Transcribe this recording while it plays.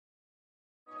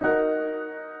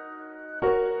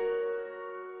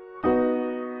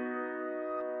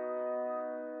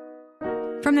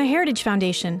Heritage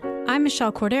Foundation. I'm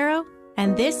Michelle Cordero,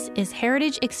 and this is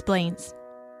Heritage Explains.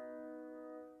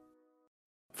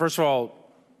 First of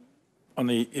all, on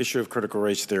the issue of critical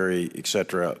race theory, et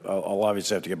cetera, I'll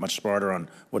obviously have to get much smarter on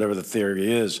whatever the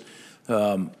theory is.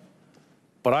 But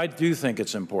I do think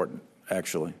it's important,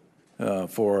 actually,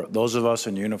 for those of us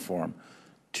in uniform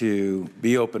to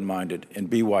be open-minded and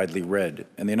be widely read.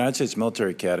 And the United States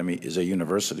Military Academy is a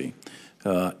university.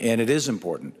 And it is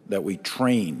important that we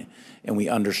train and we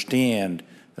understand.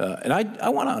 And I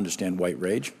want to understand white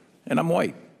rage, and I'm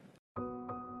white.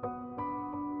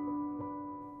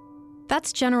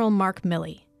 That's General Mark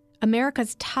Milley,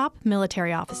 America's top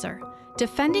military officer,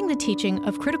 defending the teaching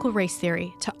of critical race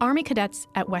theory to Army cadets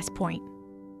at West Point.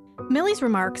 Milley's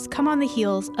remarks come on the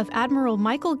heels of Admiral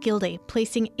Michael Gilday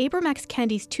placing Ibram X.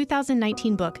 Kendi's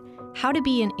 2019 book, How to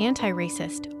Be an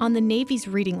Anti-Racist, on the Navy's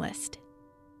reading list.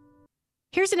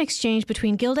 Here's an exchange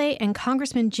between Gilday and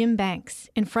Congressman Jim Banks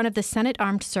in front of the Senate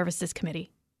Armed Services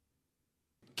Committee.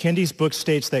 Kendi's book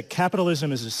states that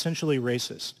capitalism is essentially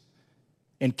racist.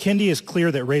 And Kendi is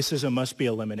clear that racism must be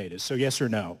eliminated. So yes or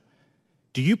no?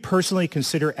 Do you personally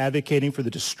consider advocating for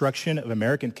the destruction of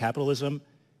American capitalism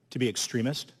to be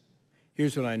extremist?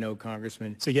 Here's what I know,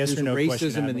 Congressman. It's a yes or no question,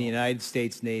 Racism in Admiral. the United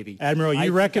States Navy. Admiral,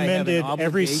 you recommended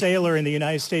every sailor in the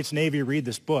United States Navy read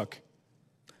this book.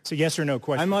 It's a yes or no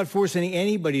question. I'm not forcing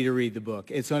anybody to read the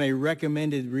book. It's on a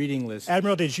recommended reading list.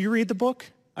 Admiral, did you read the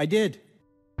book? I did.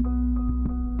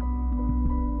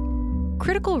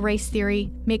 Critical race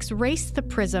theory makes race the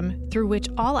prism through which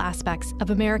all aspects of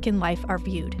American life are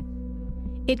viewed.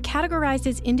 It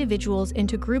categorizes individuals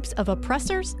into groups of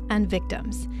oppressors and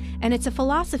victims, and it's a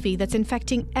philosophy that's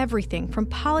infecting everything from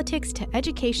politics to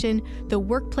education, the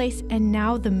workplace, and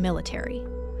now the military.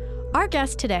 Our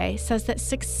guest today says that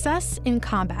success in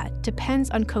combat depends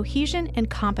on cohesion and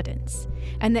competence,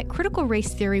 and that critical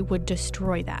race theory would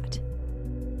destroy that.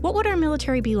 What would our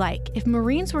military be like if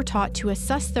Marines were taught to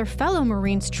assess their fellow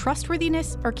Marines'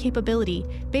 trustworthiness or capability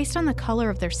based on the color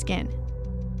of their skin?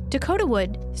 Dakota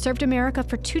Wood served America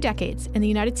for 2 decades in the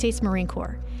United States Marine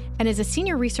Corps and is a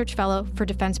senior research fellow for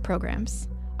defense programs.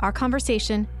 Our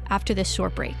conversation after this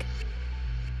short break.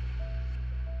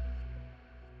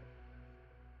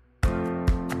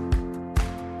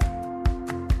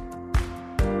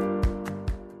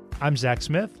 I'm Zach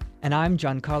Smith. And I'm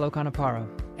Giancarlo Canaparo.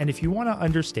 And if you want to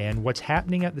understand what's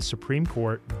happening at the Supreme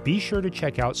Court, be sure to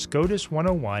check out SCOTUS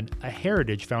 101, a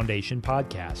Heritage Foundation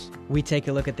podcast. We take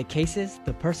a look at the cases,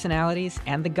 the personalities,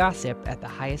 and the gossip at the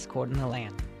highest court in the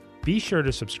land. Be sure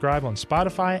to subscribe on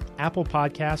Spotify, Apple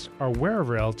Podcasts, or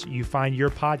wherever else you find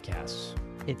your podcasts.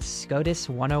 It's SCOTUS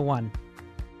 101.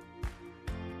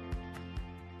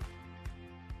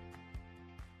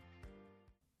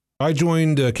 I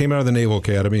came out of the Naval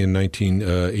Academy in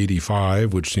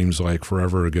 1985, which seems like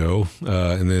forever ago,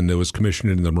 and then I was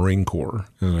commissioned in the Marine Corps,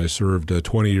 and I served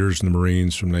 20 years in the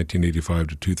Marines from 1985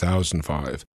 to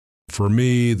 2005. For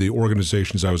me, the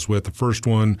organizations I was with, the first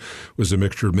one was a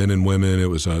mixture of men and women. It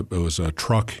was a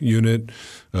truck unit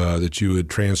that you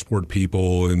would transport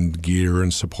people and gear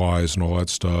and supplies and all that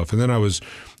stuff. And then I was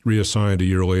reassigned a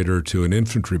year later to an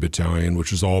infantry battalion,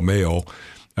 which is all male.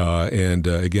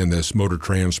 Again, this motor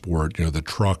transport, the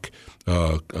truck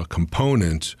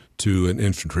component to an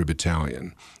infantry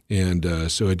battalion. And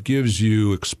so it gives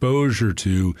you exposure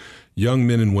to young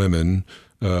men and women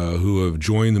who have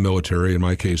joined the military, in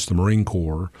my case, the Marine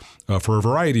Corps, for a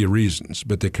variety of reasons,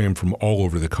 but they came from all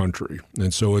over the country.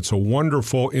 And so it's a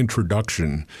wonderful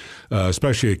introduction,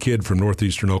 especially a kid from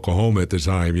northeastern Oklahoma at the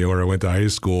time, where I went to high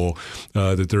school,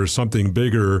 that there's something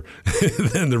bigger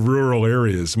than the rural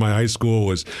areas. My high school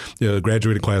was, the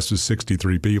graduating class was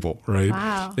 63 people, right?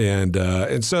 Wow.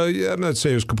 And so I'm not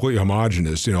saying it was completely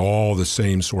homogenous, all the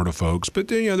same sort of folks, but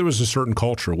there was a certain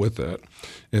culture with that.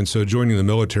 And so joining the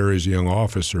military as a young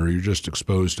officer, you're just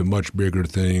exposed to much bigger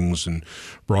things and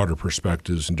broader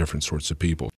perspectives and different sorts of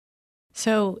people.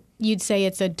 So you'd say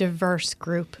it's a diverse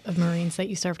group of Marines that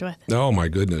you served with? Oh, my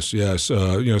goodness, yes.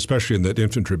 Especially in that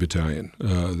infantry battalion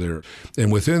there.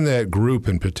 And within that group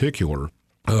in particular,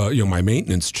 my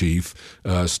maintenance chief,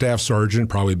 staff sergeant,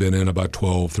 probably been in about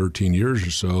 12, 13 years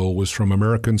or so, was from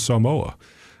American Samoa.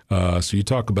 So you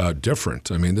talk about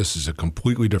different. I mean, this is a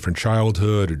completely different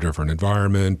childhood, a different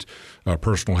environment,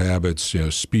 personal habits,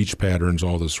 speech patterns,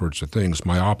 all those sorts of things.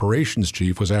 My operations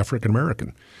chief was African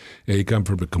American. He come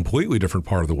from a completely different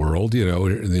part of the world,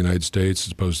 in the United States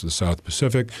as opposed to the South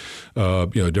Pacific.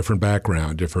 Different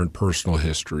background, different personal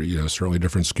history, certainly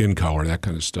different skin color, that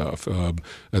kind of stuff. And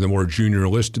the more junior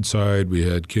enlisted side, we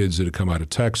had kids that had come out of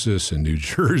Texas and New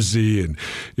Jersey and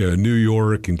New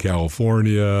York and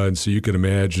California. And so you can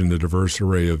imagine imagine the diverse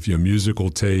array of musical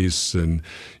tastes and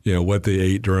what they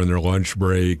ate during their lunch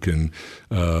break and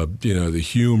the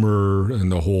humor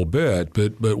and the whole bit.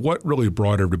 But what really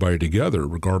brought everybody together,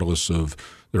 regardless of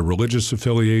their religious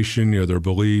affiliation, their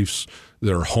beliefs,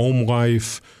 their home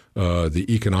life, the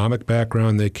economic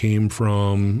background they came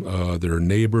from, their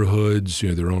neighborhoods,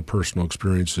 their own personal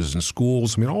experiences in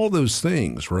schools. I mean, all those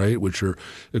things, right, which are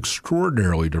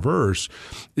extraordinarily diverse,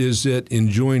 is that in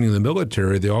joining the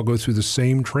military, they all go through the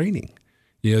same training.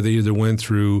 They either went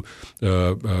through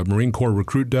Marine Corps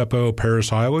Recruit Depot,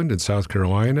 Parris Island in South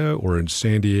Carolina, or in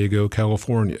San Diego,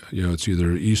 California. It's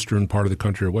either eastern part of the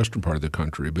country or western part of the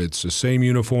country, but it's the same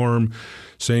uniform,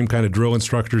 same kind of drill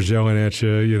instructors yelling at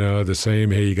you, the same,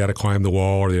 hey, you got to climb the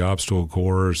wall or the obstacle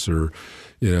course or,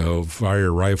 fire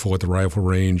your rifle at the rifle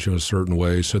range in a certain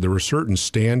way. So there were certain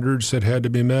standards that had to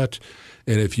be met.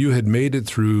 And if you had made it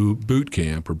through boot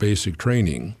camp or basic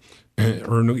training,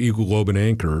 earn an Eagle Globe and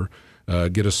Anchor,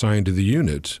 get assigned to the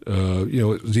unit,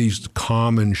 these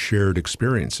common shared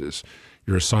experiences.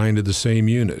 You're assigned to the same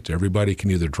unit. Everybody can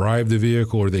either drive the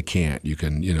vehicle or they can't. You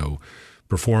can,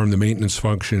 perform the maintenance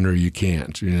function or you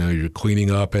can't. You're cleaning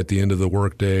up at the end of the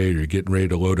workday, or you're getting ready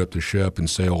to load up the ship and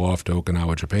sail off to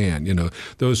Okinawa, Japan.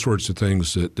 Those sorts of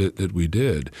things that we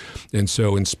did. And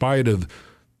so in spite of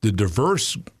the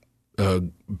diverse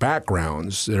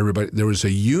backgrounds, there was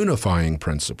a unifying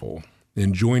principle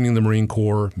in joining the Marine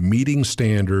Corps, meeting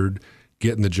standard,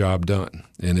 getting the job done.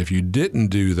 And if you didn't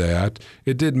do that,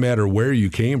 it didn't matter where you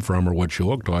came from or what you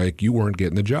looked like, you weren't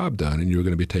getting the job done, and you were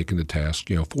going to be taken to task,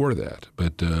 for that.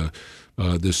 But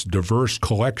this diverse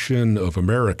collection of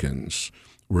Americans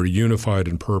were unified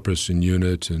in purpose and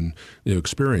unit and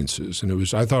experiences. And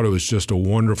I thought it was just a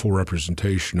wonderful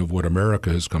representation of what America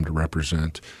has come to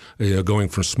represent, going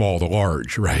from small to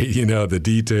large, right? The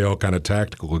detail kind of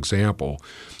tactical example,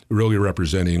 really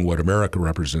representing what America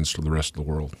represents to the rest of the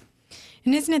world.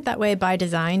 And isn't it that way by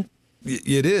design?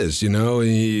 It is,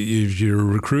 if you're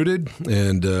recruited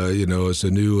and, as a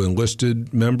new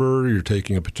enlisted member, you're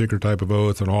taking a particular type of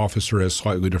oath. An officer has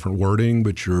slightly different wording,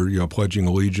 but you're, pledging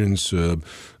allegiance to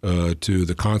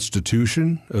the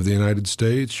Constitution of the United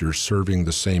States. You're serving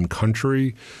the same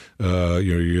country.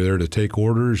 You're there to take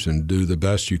orders and do the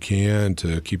best you can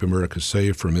to keep America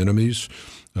safe from enemies.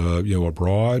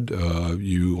 Abroad.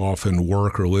 You often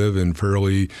work or live in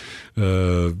fairly,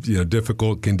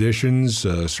 difficult conditions.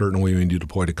 Certainly when you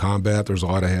deploy to combat, there's a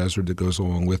lot of hazard that goes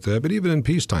along with that. But even in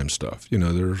peacetime stuff,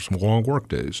 there's some long work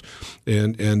days.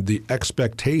 And the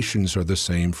expectations are the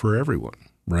same for everyone,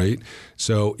 right?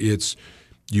 So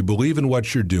you believe in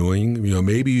what you're doing.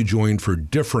 Maybe you joined for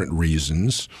different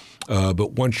reasons.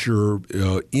 But once you're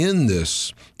in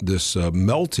this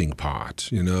melting pot,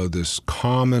 this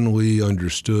commonly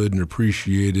understood and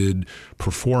appreciated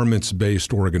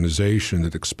performance-based organization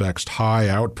that expects high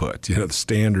output, the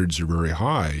standards are very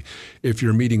high. If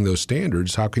you're meeting those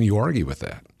standards, how can you argue with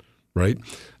that, right?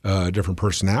 Different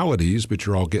personalities, but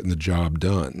you're all getting the job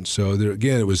done. So there,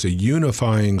 again, it was a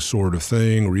unifying sort of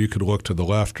thing where you could look to the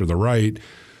left or the right,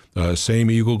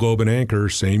 same Eagle Globe and Anchor,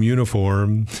 same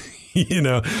uniform,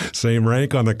 same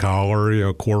rank on the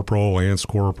collar, corporal, lance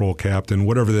corporal, captain,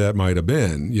 whatever that might have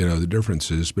been, the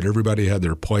differences. But everybody had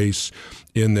their place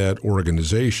in that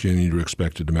organization, and you were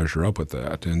expected to measure up with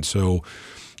that. And so,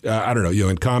 I don't know,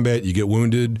 in combat, you get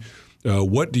wounded.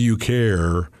 What do you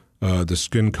care? The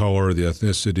skin color, the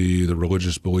ethnicity, the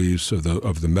religious beliefs of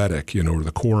the medic, or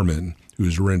the corpsman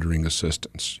who's rendering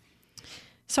assistance.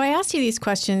 So I asked you these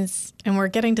questions, and we're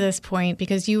getting to this point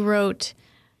because you wrote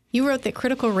that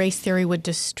critical race theory would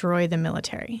destroy the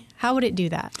military. How would it do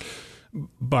that?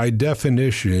 By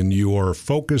definition, you are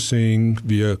focusing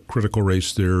via critical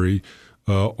race theory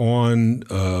on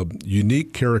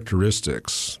unique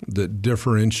characteristics that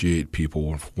differentiate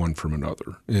people one from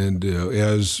another. And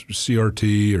as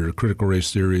CRT or critical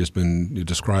race theory has been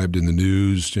described in the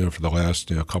news, for the last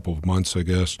couple of months, I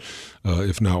guess,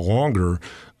 if not longer,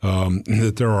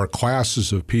 that there are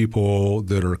classes of people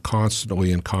that are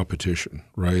constantly in competition,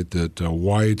 right? That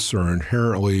whites are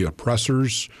inherently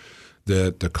oppressors,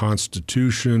 that the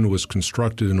Constitution was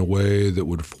constructed in a way that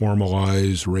would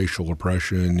formalize racial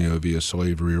oppression, via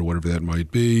slavery or whatever that might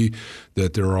be,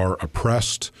 that there are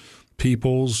oppressed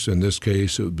peoples. In this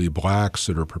case, it would be blacks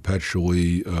that are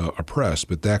perpetually oppressed,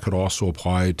 but that could also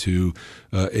apply to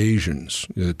Asians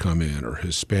that come in, or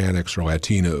Hispanics or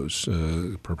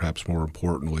Latinos, perhaps more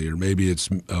importantly, or maybe it's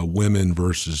women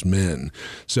versus men.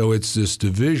 So it's this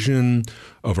division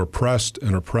of oppressed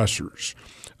and oppressors.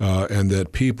 And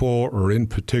that people are in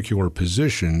particular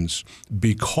positions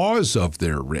because of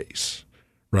their race,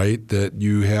 right? That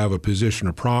you have a position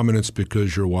of prominence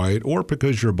because you're white or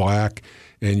because you're black,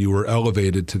 and you were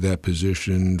elevated to that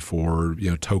position for,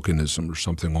 tokenism or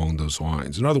something along those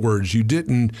lines. In other words, you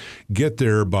didn't get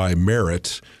there by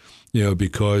merit,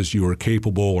 because you were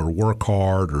capable or work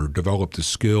hard or develop the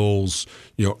skills,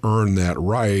 earn that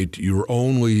right. You were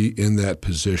only in that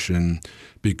position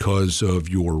because of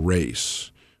your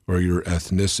race or your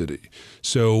ethnicity.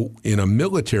 So in a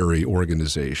military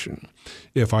organization,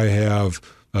 if I have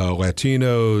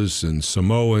Latinos and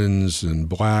Samoans and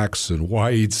blacks and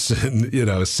whites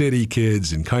and, city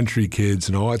kids and country kids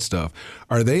and all that stuff,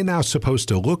 are they now supposed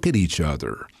to look at each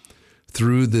other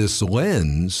through this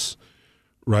lens,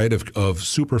 right, of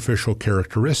superficial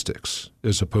characteristics,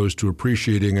 as opposed to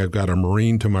appreciating I've got a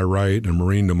Marine to my right and a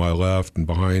Marine to my left and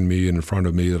behind me and in front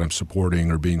of me that I'm supporting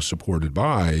or being supported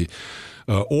by?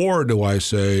 Or do I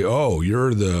say, oh,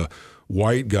 you're the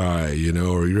white guy,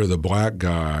 or you're the black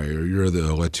guy, or you're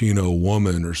the Latino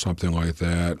woman or something like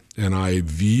that, and I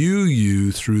view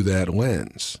you through that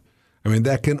lens? I mean,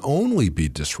 that can only be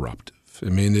disruptive. I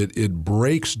mean, it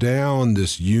breaks down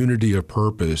this unity of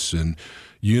purpose and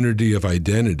unity of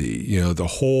identity. The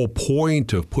whole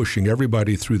point of pushing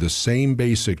everybody through the same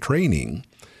basic training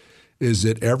is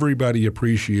that everybody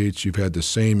appreciates you've had the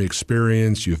same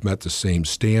experience, you've met the same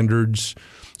standards,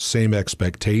 same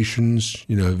expectations,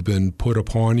 have been put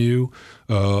upon you.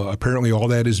 Apparently all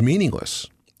that is meaningless.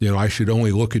 I should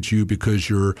only look at you because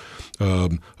you're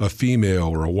a female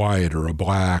or a white or a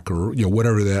black or,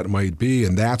 whatever that might be,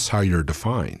 and that's how you're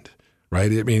defined,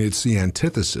 right? I mean, it's the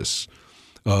antithesis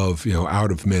of,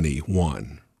 out of many,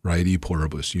 one, right? E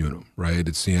pluribus unum, right?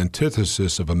 It's the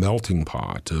antithesis of a melting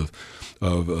pot,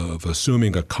 of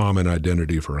assuming a common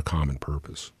identity for a common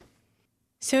purpose.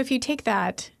 So if you take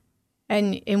that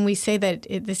and we say that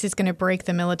this is going to break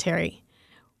the military,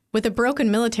 with a broken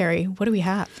military, what do we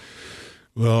have?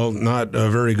 Well, not a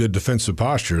very good defensive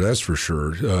posture, that's for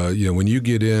sure. When you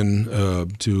get in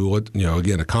to,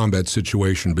 again, a combat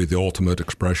situation would be the ultimate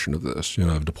expression of this.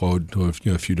 I've deployed to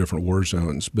a few different war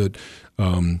zones. But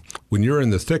when you're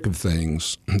in the thick of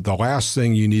things, the last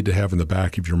thing you need to have in the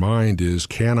back of your mind is,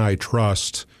 can I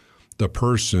trust the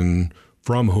person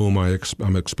from whom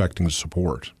I'm expecting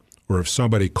support? Or if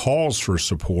somebody calls for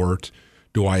support,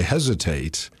 do I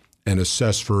hesitate and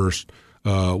assess first,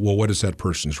 what is that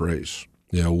person's race?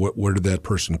 Where did that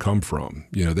person come from?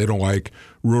 They don't like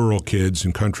rural kids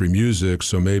and country music,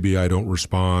 so maybe I don't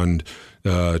respond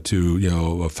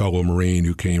to, a fellow Marine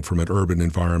who came from an urban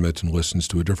environment and listens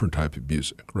to a different type of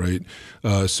music, right?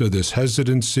 So this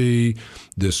hesitancy,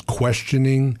 this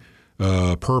questioning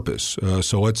purpose.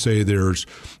 So let's say there's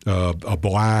a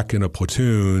black in a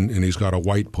platoon and he's got a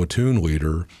white platoon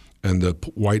leader, and the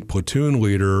white platoon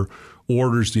leader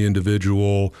orders the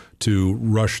individual to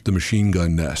rush the machine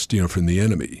gun nest, from the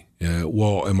enemy.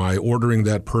 Well, am I ordering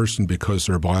that person because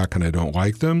they're black and I don't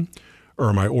like them? Or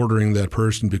am I ordering that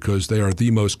person because they are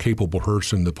the most capable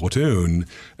person in the platoon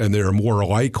and they are more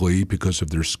likely, because of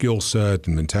their skill set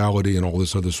and mentality and all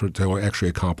this other sort, to actually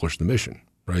accomplish the mission,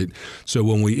 right? So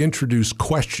when we introduce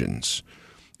questions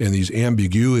and these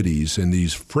ambiguities and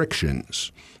these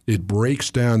frictions, it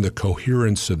breaks down the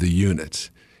coherence of the unit.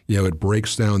 It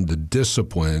breaks down the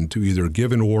discipline to either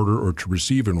give an order or to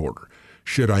receive an order.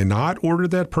 Should I not order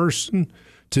that person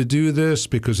to do this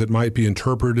because it might be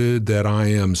interpreted that I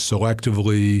am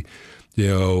selectively,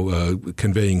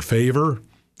 conveying favor,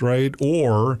 right?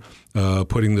 Or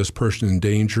putting this person in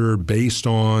danger based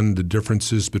on the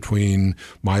differences between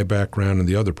my background and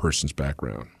the other person's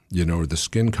background, or the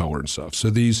skin color and stuff. So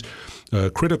these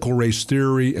critical race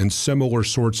theory and similar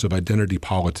sorts of identity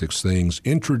politics things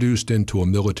introduced into a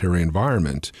military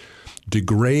environment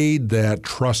degrade that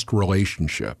trust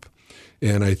relationship.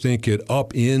 And I think it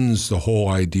upends the whole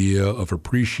idea of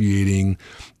appreciating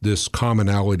this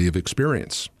commonality of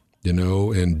experience,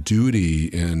 and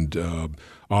duty and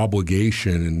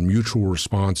obligation and mutual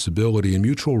responsibility and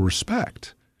mutual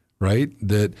respect. Right?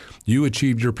 That you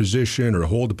achieved your position or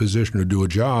hold a position or do a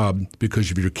job because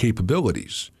of your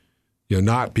capabilities,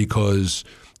 not because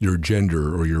your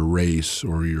gender or your race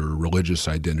or your religious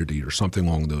identity or something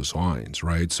along those lines,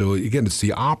 right? So again, it's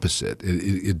the opposite.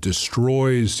 It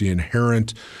destroys the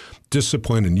inherent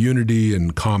discipline and unity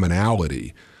and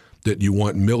commonality that you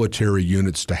want military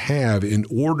units to have in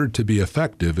order to be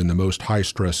effective in the most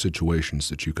high-stress situations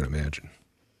that you can imagine.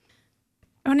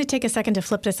 I want to take a second to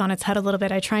flip this on its head a little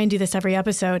bit. I try and do this every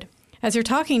episode. As you're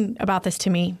talking about this to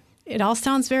me, it all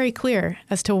sounds very clear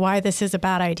as to why this is a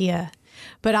bad idea.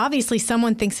 But obviously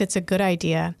someone thinks it's a good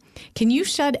idea. Can you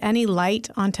shed any light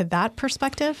onto that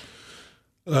perspective?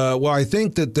 Well, I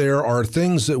think that there are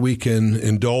things that we can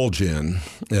indulge in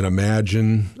and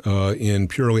imagine in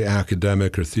purely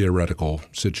academic or theoretical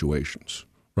situations,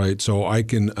 right? So I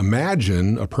can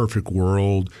imagine a perfect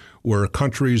world where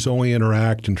countries only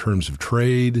interact in terms of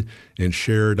trade and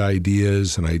shared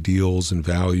ideas and ideals and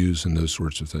values and those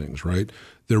sorts of things, right?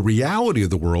 The reality of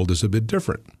the world is a bit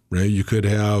different, right? You could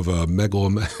have a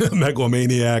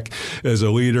megalomaniac as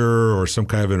a leader, or some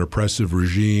kind of an oppressive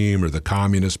regime, or the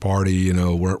Communist Party,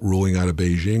 ruling out of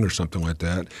Beijing or something like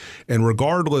that. And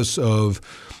regardless of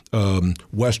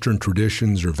Western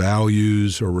traditions or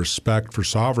values or respect for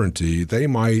sovereignty, they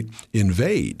might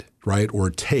invade, right, or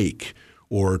take,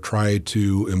 or try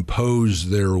to impose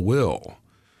their will.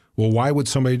 Well, why would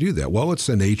somebody do that? Well, it's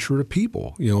the nature of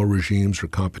people, regimes or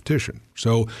competition.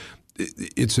 So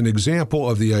it's an example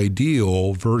of the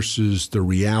ideal versus the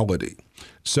reality.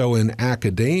 So in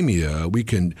academia, we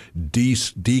can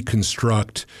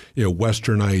deconstruct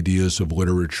Western ideas of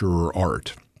literature or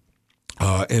art.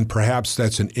 And perhaps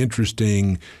that's an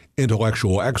interesting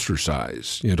intellectual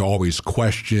exercise, to always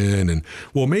question and,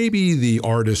 well, maybe the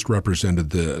artist represented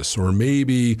this, or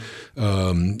maybe,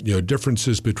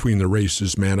 differences between the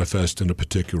races manifest in a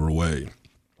particular way.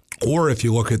 Or if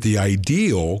you look at the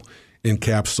ideal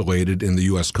encapsulated in the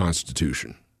U.S.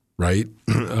 Constitution, right?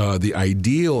 The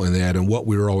ideal in that and what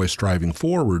we were always striving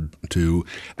forward to,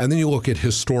 and then you look at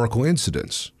historical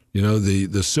incidents.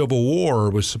 The Civil War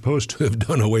was supposed to have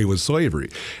done away with slavery.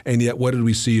 And yet what did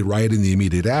we see right in the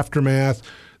immediate aftermath?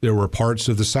 There were parts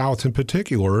of the South in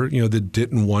particular, that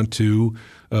didn't want to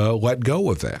let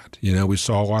go of that. We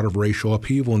saw a lot of racial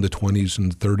upheaval in the 20s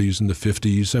and the 30s and the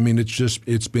 50s. I mean,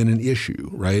 it's been an issue,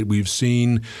 right? We've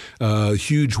seen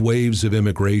huge waves of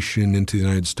immigration into the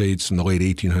United States in the late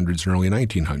 1800s and early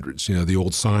 1900s. The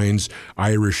old signs,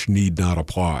 Irish need not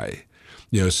apply.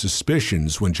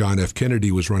 Suspicions when John F.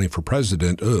 Kennedy was running for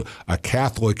president, a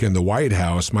Catholic in the White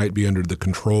House might be under the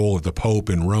control of the Pope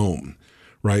in Rome,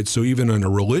 right? So even in a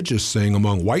religious thing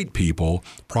among white people,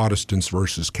 Protestants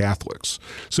versus Catholics.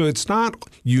 So it's not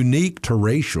unique to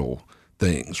racial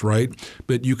things, right?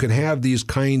 But you can have these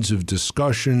kinds of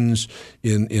discussions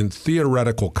in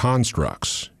theoretical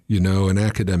constructs, in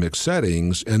academic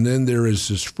settings, and then there is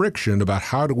this friction about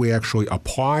how do we actually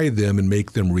apply them and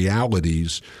make them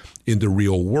realities in the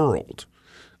real world.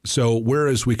 So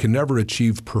whereas we can never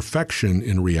achieve perfection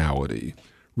in reality,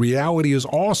 reality is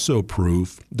also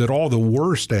proof that all the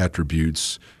worst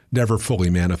attributes never fully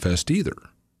manifest either,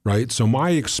 right? So my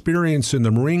experience in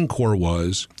the Marine Corps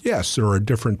was, yes, there are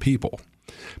different people,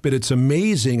 but it's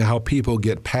amazing how people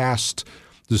get past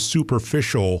the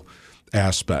superficial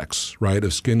aspects, right,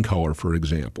 of skin color, for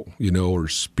example, or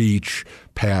speech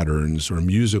patterns or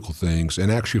musical things,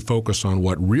 and actually focus on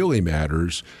what really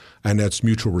matters. And that's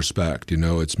mutual respect.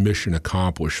 It's mission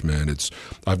accomplishment. It's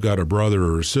I've got a brother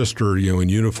or a sister, in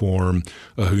uniform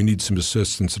who needs some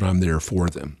assistance, and I'm there for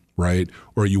them, right?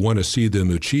 Or you want to see them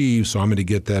achieve, so I'm going to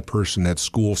get that person that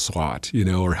school slot,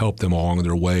 or help them along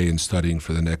their way in studying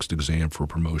for the next exam for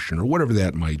promotion or whatever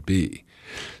that might be.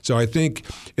 So I think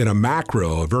in a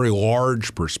macro, a very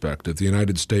large perspective, the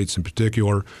United States in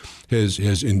particular has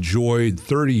enjoyed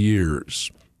 30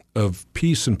 years of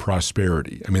peace and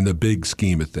prosperity. I mean, the big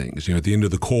scheme of things. At the end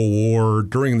of the Cold War,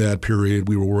 during that period,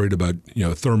 we were worried about,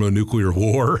 thermonuclear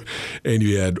war, and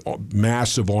you had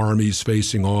massive armies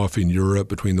facing off in Europe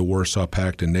between the Warsaw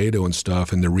Pact and NATO and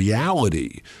stuff, and the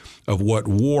reality of what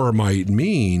war might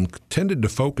mean tended to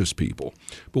focus people.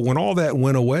 But when all that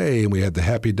went away and we had the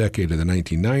happy decade of the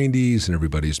 1990s and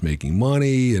everybody's making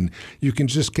money and you can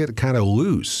just get kind of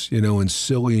loose, and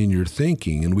silly in your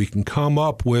thinking, and we can come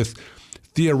up with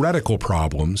theoretical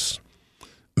problems.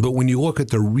 But when you look at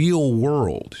the real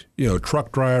world,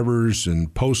 truck drivers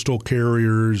and postal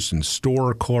carriers and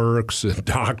store clerks and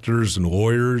doctors and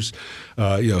lawyers,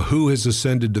 who has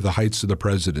ascended to the heights of the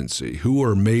presidency? Who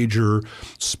are major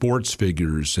sports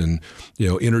figures and,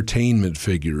 entertainment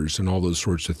figures and all those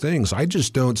sorts of things? I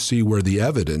just don't see where the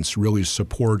evidence really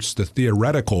supports the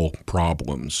theoretical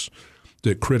problems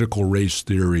that critical race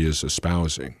theory is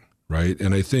espousing. Right.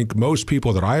 And I think most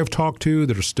people that I have talked to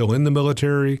that are still in the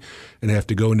military and have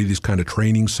to go into these kind of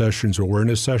training sessions or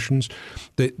awareness sessions,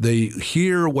 they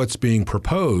hear what's being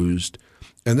proposed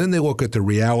and then they look at the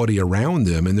reality around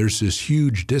them and there's this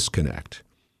huge disconnect.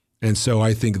 And so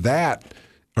I think that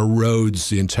erodes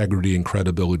the integrity and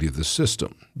credibility of the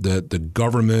system, that the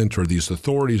government or these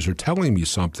authorities are telling me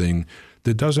something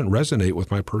that doesn't resonate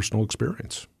with my personal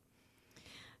experience.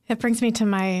 That brings me to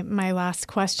my last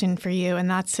question for you, and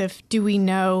that's do we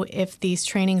know if these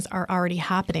trainings are already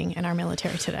happening in our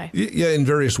military today? Yeah, in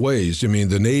various ways. I mean,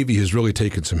 the Navy has really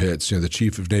taken some hits. The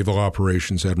Chief of Naval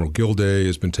Operations, Admiral Gilday,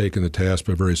 has been taken to task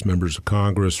by various members of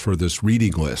Congress for this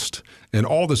reading list. And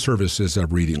all the services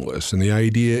have reading lists. And the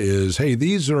idea is, hey,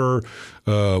 these are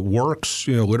works,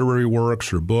 literary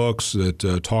works or books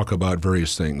that talk about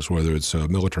various things, whether it's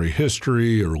military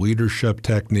history or leadership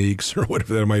techniques or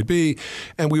whatever that might be.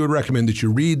 And we would recommend that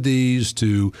you read these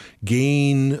to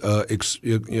gain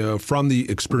from the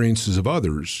experiences of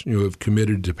others, who have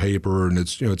committed to paper, and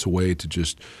it's a way to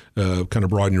just kind of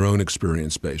broaden your own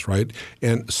experience base, right?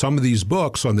 And some of these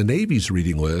books on the Navy's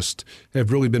reading list have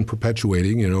really been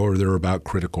perpetuating, or they're about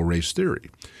critical race theory.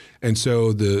 And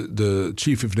so the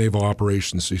Chief of Naval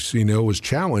Operations, was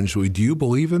challenged. Do you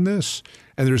believe in this?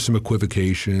 And there's some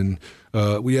equivocation.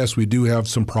 Yes, we do have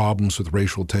some problems with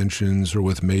racial tensions or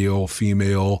with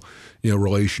male-female,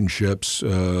 relationships,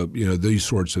 these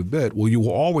sorts of bit. Well, you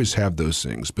will always have those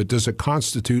things. But does it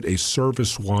constitute a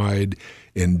service-wide,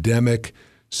 endemic,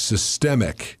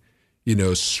 systemic,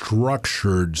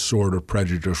 structured sort of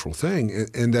prejudicial thing?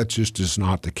 And that just is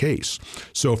not the case.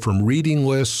 So from reading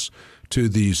lists to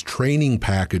these training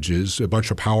packages, a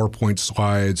bunch of PowerPoint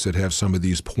slides that have some of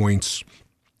these points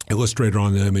illustrated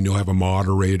on them, and you'll have a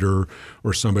moderator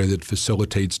or somebody that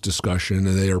facilitates discussion,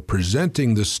 and they are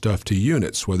presenting this stuff to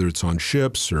units, whether it's on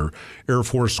ships or Air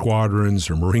Force squadrons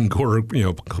or Marine Corps,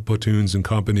 platoons and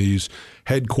companies,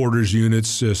 headquarters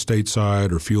units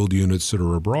stateside or field units that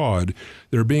are abroad.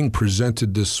 They're being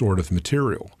presented this sort of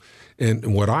material.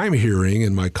 And what I'm hearing,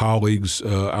 and my colleagues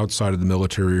outside of the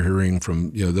military are hearing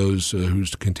from those who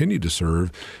continue to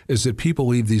serve, is that people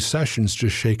leave these sessions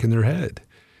just shaking their head.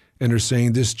 And they're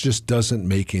saying this just doesn't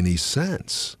make any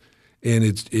sense. And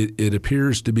it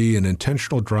appears to be an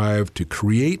intentional drive to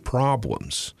create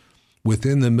problems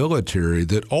within the military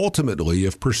that ultimately,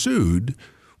 if pursued,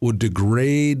 will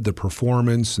degrade the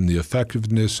performance and the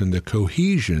effectiveness and the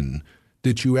cohesion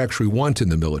that you actually want in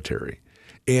the military.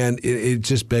 And it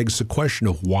just begs the question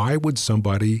of why would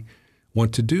somebody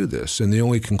want to do this? And the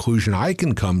only conclusion I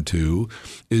can come to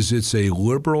is it's a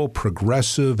liberal,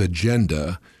 progressive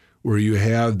agenda where you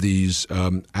have these,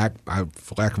 for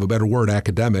lack of a better word,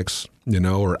 academics,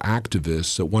 or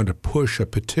activists that want to push a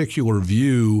particular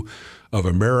view of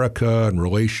America and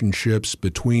relationships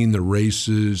between the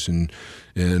races and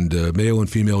male and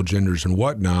female genders and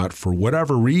whatnot for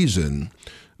whatever reason.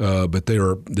 But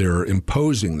they're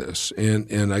imposing this,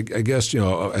 and I guess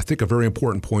I think a very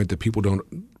important point that people don't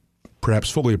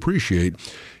perhaps fully appreciate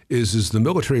is the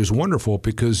military is wonderful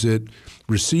because it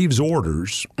receives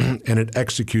orders and it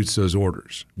executes those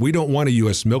orders. We don't want a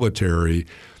U.S. military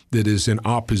that is in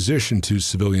opposition to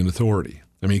civilian authority.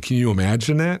 I mean, can you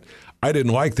imagine that? I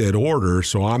didn't like that order,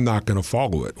 so I'm not going to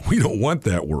follow it. We don't want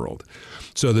that world.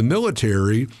 So the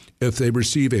military, if they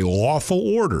receive a lawful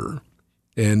order,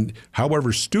 and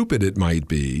however stupid it might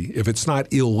be, if it's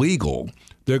not illegal,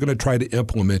 they're going to try to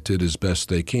implement it as best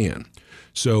they can.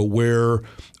 So where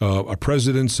a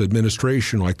president's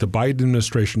administration, like the Biden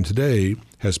administration today,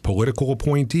 has political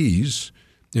appointees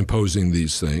imposing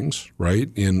these things, right,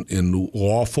 in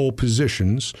lawful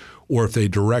positions, or if they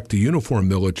direct the uniformed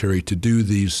military to do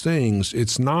these things,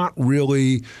 it's not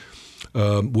really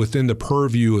within the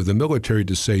purview of the military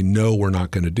to say, no, we're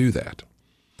not going to do that.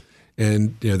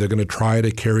 And they're going to try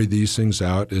to carry these things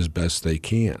out as best they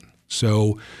can.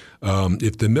 So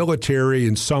if the military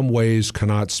in some ways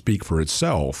cannot speak for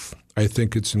itself, I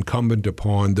think it's incumbent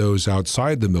upon those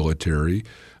outside the military,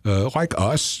 like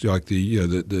us, like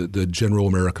the general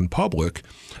American public,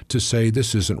 to say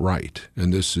this isn't right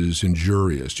and this is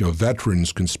injurious.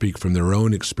 Veterans can speak from their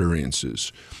own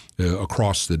experiences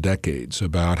across the decades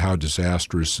about how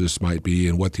disastrous this might be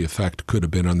and what the effect could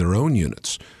have been on their own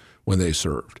units when they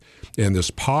served. And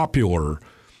this popular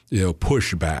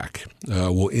pushback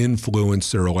will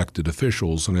influence their elected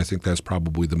officials, and I think that's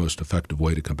probably the most effective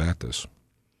way to combat this.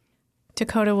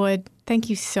 Dakota Wood, thank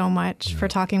you so much for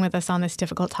talking with us on this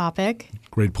difficult topic.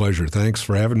 Great pleasure. Thanks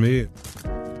for having me.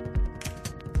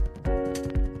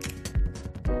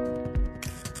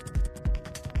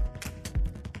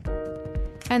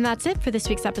 And that's it for this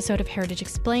week's episode of Heritage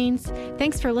Explains.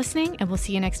 Thanks for listening, and we'll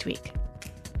see you next week.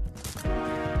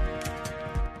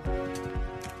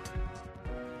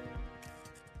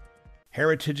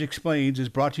 Heritage Explains is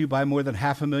brought to you by more than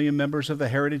 500,000 members of the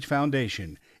Heritage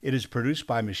Foundation. It is produced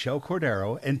by Michelle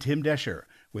Cordero and Tim Desher,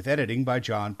 with editing by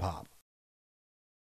John Popp.